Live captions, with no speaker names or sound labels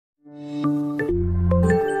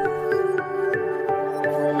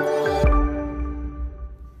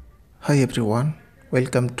Hi everyone,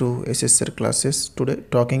 welcome to shsirclasses. Today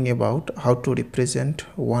talking about how to represent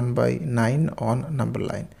 1 by 9 on number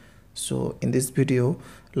line. So in this video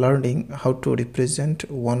learning how to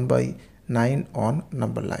represent 1 by 9 on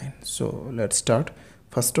number line. So let's start.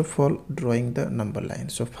 First of all, drawing the number line.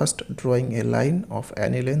 So first drawing a line of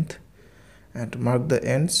any length and mark the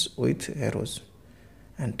ends with arrows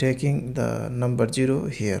and taking the number 0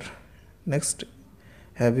 here. Next,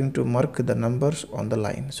 having to mark the numbers on the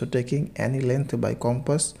line. So taking any length by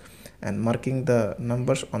compass and marking the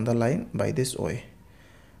numbers on the line by this way.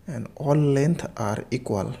 And all length are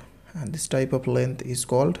equal, and this type of length is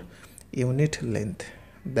called unit length.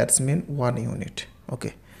 That's mean 1 unit.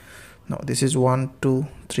 Okay, now this is 1, 2,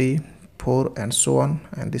 3, 4 and so on,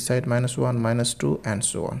 and this side -1, -2 and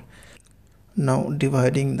so on. Now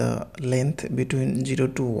dividing the length between 0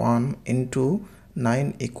 to 1 into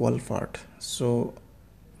 9 equal part. So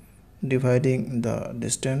dividing the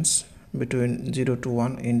distance between 0 to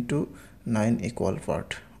 1 into 9 equal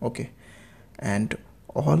part. Okay, and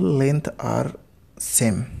all length are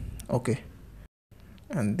same. Okay,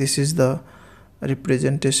 and this is the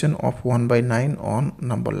representation of 1 by 9 on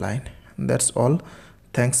number line. That's all.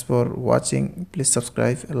 Thanks for watching. Please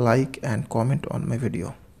subscribe, like and comment on my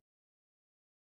video.